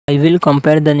I will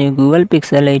compare the new Google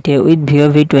Pixel 8a with Vivo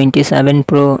V27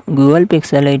 Pro. Google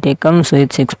Pixel 8a comes with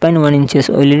 6.1 inches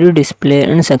OLED display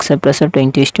and success ratio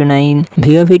 20:9.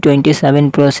 Vivo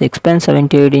V27 Pro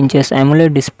 6.78 inches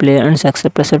AMOLED display and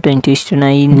success ratio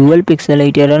 20:9. Google Pixel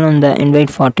 8a run on the Android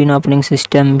 14 operating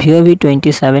system. Vivo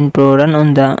V27 Pro run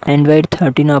on the Android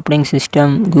 13 operating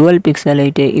system. Google Pixel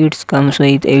 8a it comes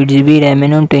with 8GB RAM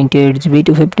and 28GB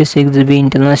to 56GB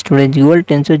internal storage. Google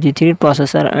Tensor G3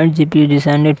 processor and GPU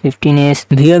designed 15S.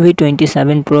 Vivo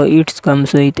V27 Pro it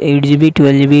comes with 8GB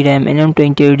 12GB RAM and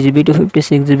 28GB to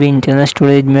 56GB internal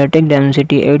storage. MediaTek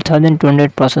Dimensity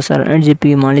 8200 processor and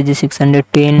GPU Mali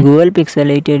G610. Google Pixel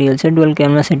 8 real set dual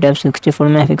camera setup 64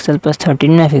 MP plus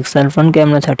 13 MP front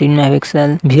camera 13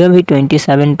 MP. Vivo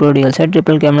V27 Pro real set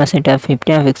triple camera setup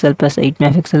 50 MP plus 8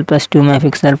 MP plus 2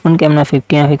 MP front camera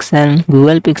 50 MP.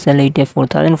 Google Pixel 8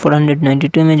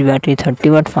 4492 mAh battery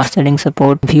 30W fast charging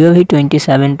support. Vivo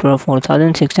V27 Pro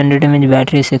 4600 mAh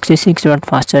battery 66W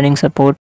fast charging support.